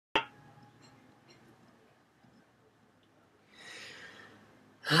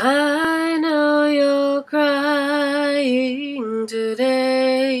I know you're crying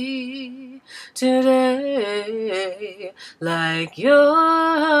today, like your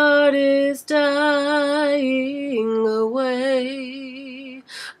heart is dying away.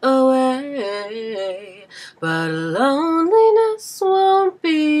 But loneliness won't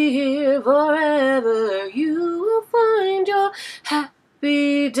be here forever. You will find your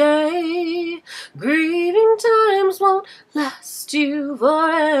happy day. Grieving times won't last you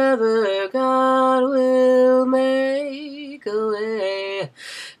forever. God will make a way.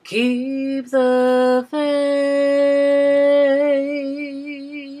 Keep the faith,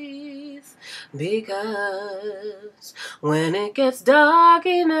 because when it gets dark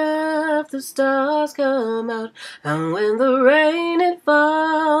enough, the stars come out, and when the rain it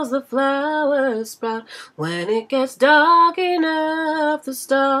falls, the flowers sprout. When it gets dark enough, the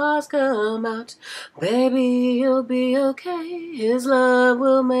stars come out. Baby, you'll be okay. His love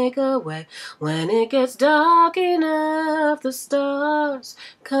will make a way. When it gets dark enough, the stars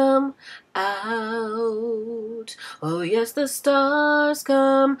come out. Oh yes, the stars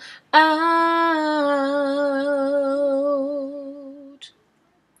come out.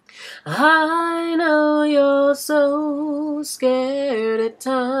 I know you're so scared at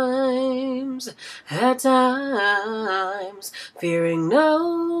times, fearing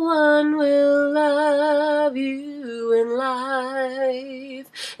no one will love you in life,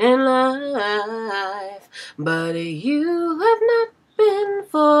 but you have not been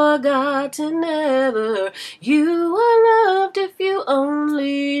forgotten ever. You are loved if you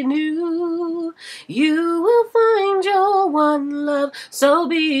only knew. You will find your one love, so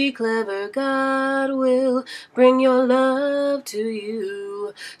be clever. God will bring your love to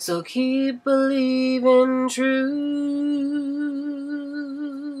you, so keep believing true.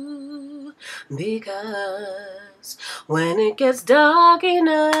 Because when it gets dark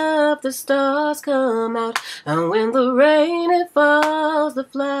enough, the stars come out, and when the rain it falls, the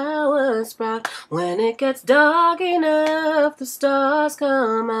flowers sprout. When it gets dark enough, the stars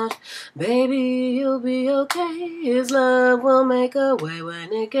come out. Baby, you'll be okay. His love will make a way.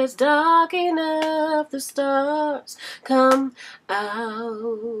 When it gets dark enough, the stars come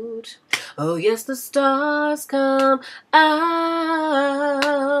out. Oh yes, the stars come out.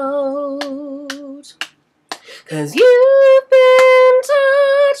 'Cause you've been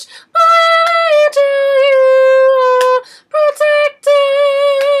touched by an angel, you are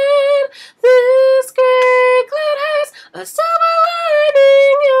protected. This gray cloud has a silver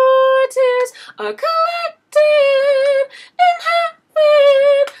lining. Your tears are collected in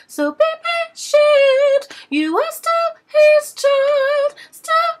heaven, so be patient. You are still his child,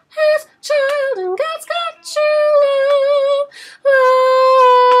 and God's got you, love.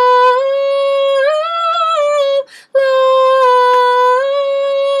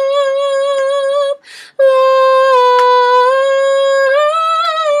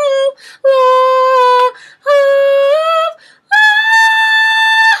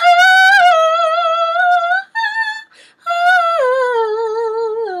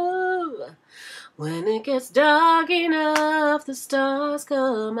 When it gets dark enough, the stars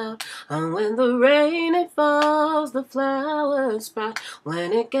come out, and when the rain it falls, the flowers sprout.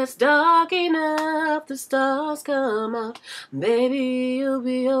 When it gets dark enough, the stars come out. Baby, you'll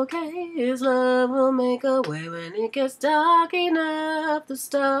be okay. His love will make a way. When it gets dark enough, the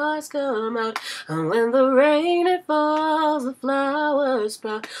stars come out, and when the rain it falls, the flowers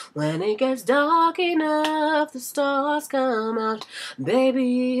sprout. When it gets dark enough, the stars come out. Baby,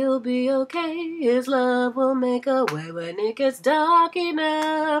 you'll be okay. His love will make a way. When it gets dark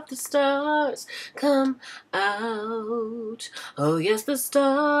enough, the stars come out. Oh yes, the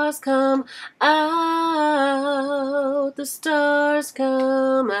stars come out. The stars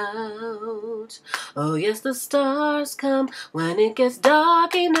come out. Oh yes, the stars come. When it gets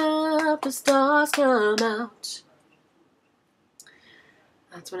dark enough, the stars come out.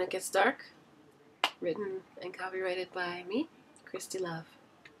 That's When It Gets Dark. Written and copyrighted by me, Christi Luv.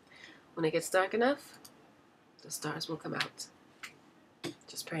 When it gets dark enough, the stars will come out.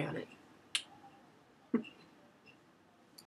 Just pray on it.